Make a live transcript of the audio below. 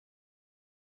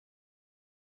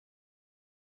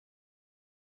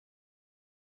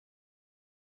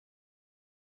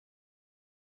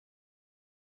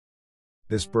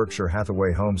This Berkshire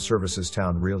Hathaway Home Services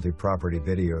Towne Realty property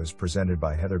video is presented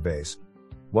by Hathaway.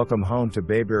 Welcome home to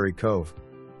Bayberry Cove.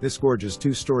 This gorgeous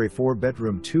 2-story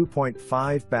 4-bedroom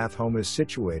 2.5-bath home is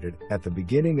situated at the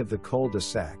beginning of the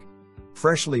cul-de-sac.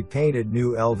 Freshly painted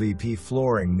new LVP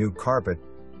flooring, new carpet,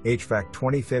 HVAC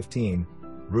 2015,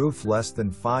 roof less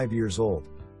than 5 years old.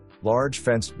 Large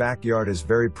fenced backyard is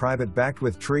very private, backed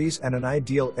with trees and an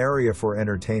ideal area for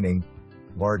entertaining.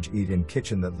 Large eat-in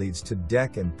kitchen that leads to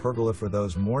deck and pergola for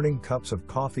those morning cups of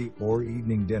coffee or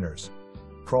evening dinners.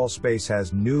 Crawl space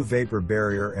has new vapor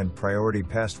barrier and Priority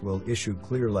Pest will issue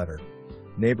clear letter.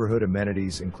 Neighborhood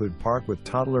amenities include park with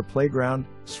toddler playground,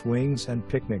 swings and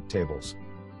picnic tables.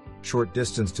 Short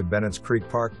distance to Bennetts Creek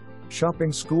Park,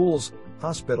 shopping, schools,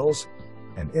 hospitals,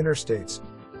 and interstates.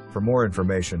 For more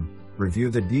information, review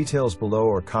the details below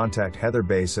or contact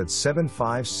Hathaway at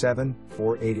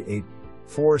 757-488-4600.